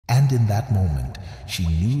And in that moment, she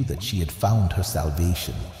knew that she had found her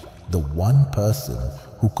salvation, the one person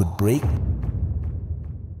who could break.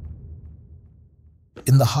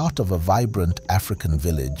 In the heart of a vibrant African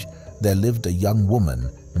village, there lived a young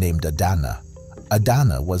woman named Adana.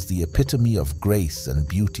 Adana was the epitome of grace and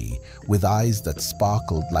beauty, with eyes that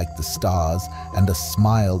sparkled like the stars and a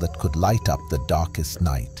smile that could light up the darkest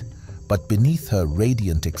night. But beneath her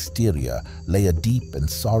radiant exterior lay a deep and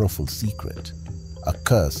sorrowful secret, a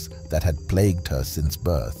curse that had plagued her since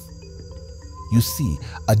birth. You see,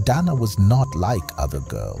 Adana was not like other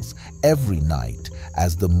girls. Every night,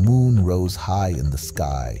 as the moon rose high in the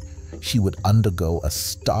sky, she would undergo a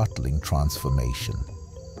startling transformation.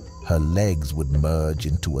 Her legs would merge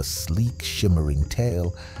into a sleek, shimmering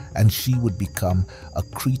tail, and she would become a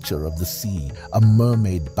creature of the sea, a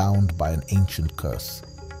mermaid bound by an ancient curse.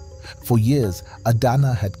 For years,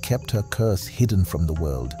 Adana had kept her curse hidden from the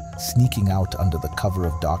world, sneaking out under the cover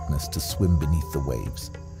of darkness to swim beneath the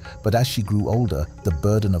waves. But as she grew older, the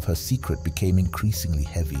burden of her secret became increasingly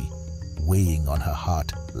heavy, weighing on her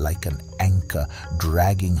heart like an anchor,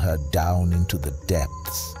 dragging her down into the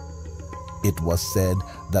depths. It was said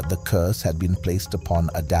that the curse had been placed upon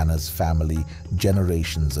Adana's family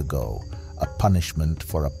generations ago, a punishment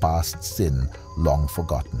for a past sin long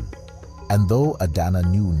forgotten. And though Adana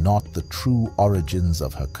knew not the true origins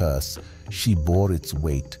of her curse, she bore its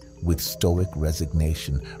weight with stoic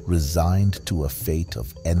resignation, resigned to a fate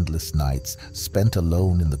of endless nights spent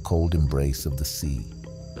alone in the cold embrace of the sea.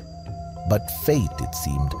 But fate, it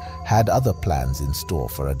seemed, had other plans in store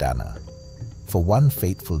for Adana. For one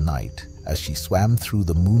fateful night, as she swam through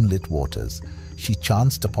the moonlit waters, she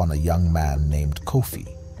chanced upon a young man named Kofi,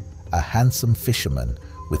 a handsome fisherman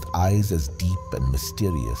with eyes as deep and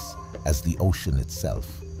mysterious as the ocean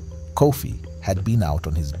itself. Kofi had been out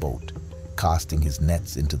on his boat, casting his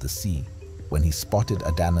nets into the sea, when he spotted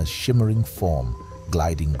Adana's shimmering form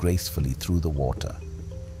gliding gracefully through the water.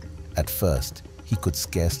 At first, he could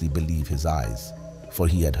scarcely believe his eyes, for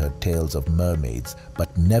he had heard tales of mermaids,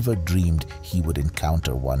 but never dreamed he would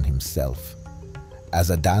encounter one himself. As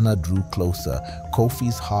Adana drew closer,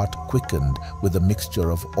 Kofi's heart quickened with a mixture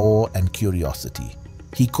of awe and curiosity.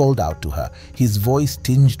 He called out to her, his voice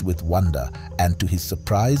tinged with wonder, and to his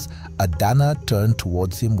surprise, Adana turned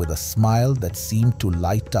towards him with a smile that seemed to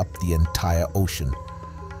light up the entire ocean.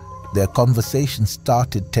 Their conversation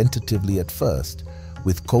started tentatively at first,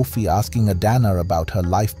 with Kofi asking Adana about her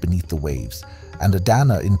life beneath the waves, and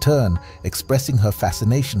Adana, in turn, expressing her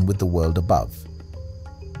fascination with the world above.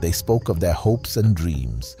 They spoke of their hopes and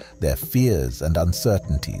dreams, their fears and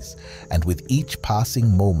uncertainties, and with each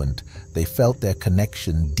passing moment, they felt their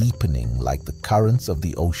connection deepening like the currents of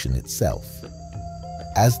the ocean itself.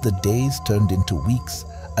 As the days turned into weeks,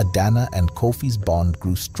 Adana and Kofi's bond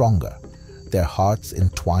grew stronger, their hearts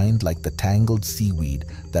entwined like the tangled seaweed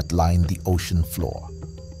that lined the ocean floor.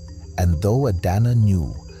 And though Adana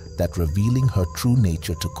knew that revealing her true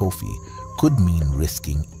nature to Kofi could mean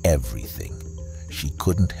risking everything, she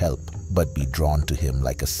couldn't help but be drawn to him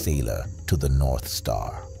like a sailor to the North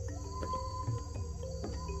Star.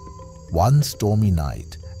 One stormy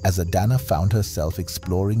night, as Adana found herself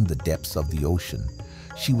exploring the depths of the ocean,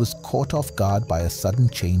 she was caught off guard by a sudden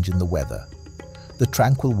change in the weather. The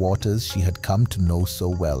tranquil waters she had come to know so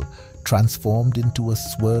well transformed into a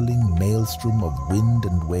swirling maelstrom of wind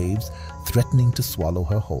and waves threatening to swallow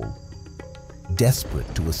her whole.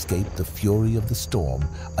 Desperate to escape the fury of the storm,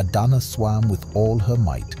 Adana swam with all her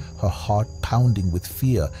might, her heart pounding with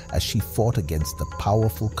fear as she fought against the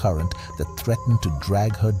powerful current that threatened to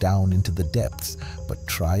drag her down into the depths. But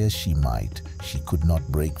try as she might, she could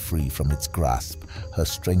not break free from its grasp, her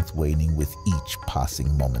strength waning with each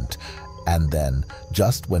passing moment. And then,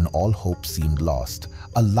 just when all hope seemed lost,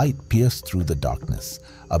 a light pierced through the darkness,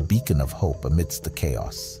 a beacon of hope amidst the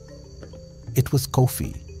chaos. It was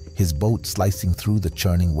Kofi, his boat slicing through the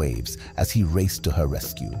churning waves as he raced to her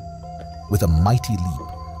rescue. With a mighty leap,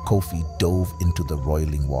 Kofi dove into the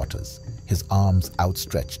roiling waters, his arms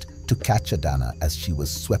outstretched to catch Adana as she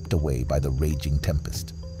was swept away by the raging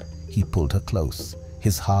tempest. He pulled her close,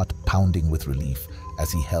 his heart pounding with relief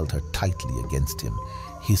as he held her tightly against him,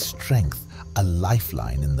 his strength a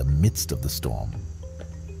lifeline in the midst of the storm.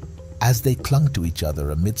 As they clung to each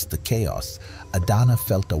other amidst the chaos, Adana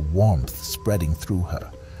felt a warmth spreading through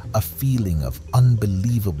her, a feeling of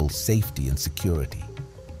unbelievable safety and security.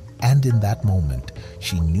 And in that moment,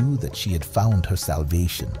 she knew that she had found her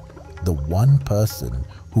salvation, the one person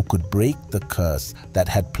who could break the curse that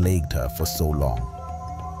had plagued her for so long.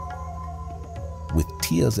 With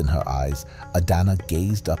tears in her eyes, Adana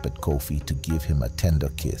gazed up at Kofi to give him a tender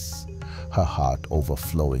kiss, her heart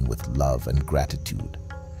overflowing with love and gratitude.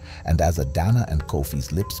 and as Adana and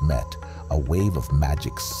Kofi's lips met, a wave of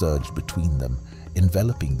magic surged between them,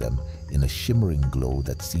 enveloping them in a shimmering glow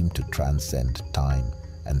that seemed to transcend time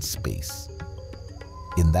and space.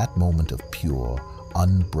 In that moment of pure,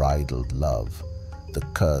 unbridled love, the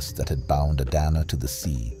curse that had bound Adana to the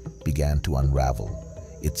sea began to unravel,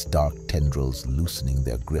 its dark tendrils loosening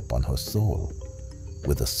their grip on her soul.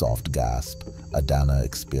 With a soft gasp, Adana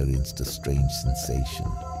experienced a strange sensation,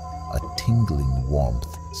 a tingling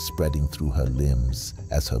warmth spreading through her limbs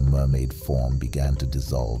as her mermaid form began to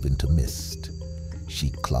dissolve into mist. She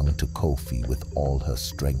clung to Kofi with all her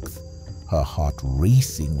strength, her heart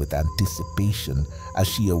racing with anticipation as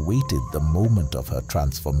she awaited the moment of her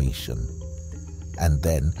transformation. And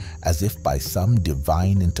then, as if by some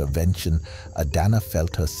divine intervention, Adana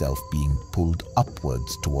felt herself being pulled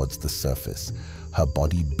upwards towards the surface, her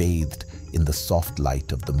body bathed in the soft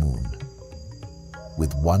light of the moon.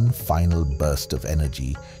 With one final burst of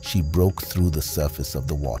energy, she broke through the surface of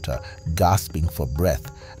the water, gasping for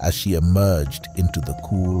breath as she emerged into the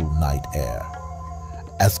cool night air.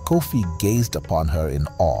 As Kofi gazed upon her in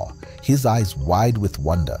awe, his eyes wide with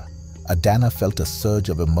wonder, Adana felt a surge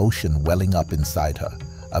of emotion welling up inside her,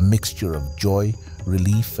 a mixture of joy,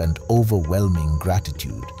 relief, and overwhelming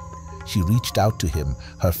gratitude. She reached out to him,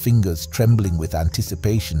 her fingers trembling with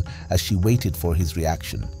anticipation as she waited for his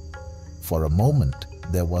reaction. For a moment,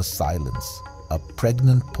 there was silence, a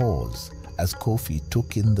pregnant pause, as Kofi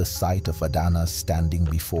took in the sight of Adana standing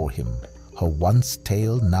before him, her once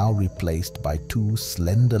tail now replaced by two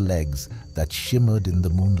slender legs that shimmered in the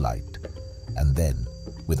moonlight. And then,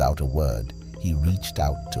 without a word, he reached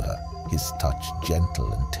out to her, his touch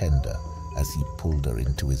gentle and tender as he pulled her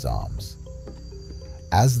into his arms.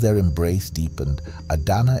 As their embrace deepened,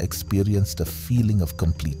 Adana experienced a feeling of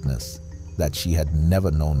completeness that she had never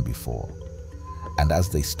known before. And as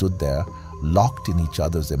they stood there, locked in each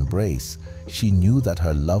other's embrace, she knew that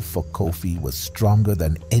her love for Kofi was stronger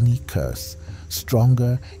than any curse,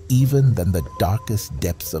 stronger even than the darkest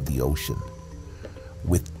depths of the ocean.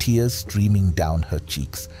 With tears streaming down her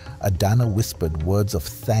cheeks, Adana whispered words of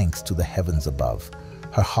thanks to the heavens above,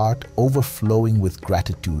 her heart overflowing with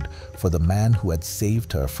gratitude for the man who had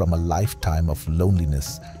saved her from a lifetime of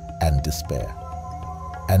loneliness and despair.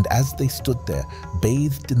 And as they stood there,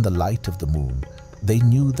 bathed in the light of the moon, they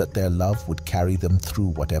knew that their love would carry them through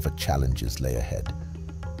whatever challenges lay ahead.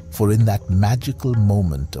 For in that magical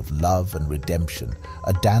moment of love and redemption,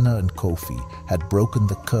 Adana and Kofi had broken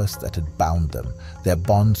the curse that had bound them, their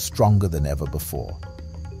bond stronger than ever before.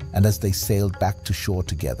 And as they sailed back to shore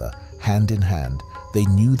together, hand in hand, they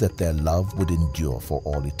knew that their love would endure for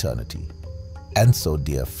all eternity. And so,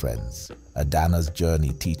 dear friends, Adana's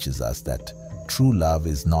journey teaches us that true love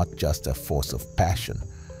is not just a force of passion,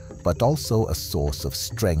 but also a source of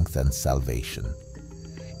strength and salvation.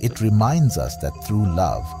 It reminds us that through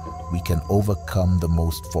love, we can overcome the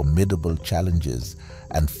most formidable challenges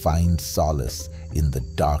and find solace in the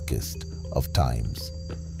darkest of times.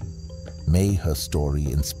 May her story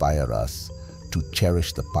inspire us to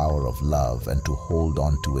cherish the power of love and to hold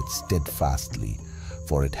on to it steadfastly,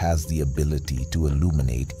 for it has the ability to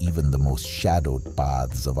illuminate even the most shadowed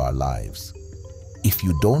paths of our lives. If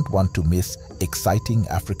you don't want to miss exciting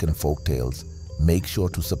African folktales, make sure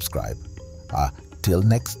to subscribe. Till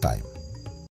next time.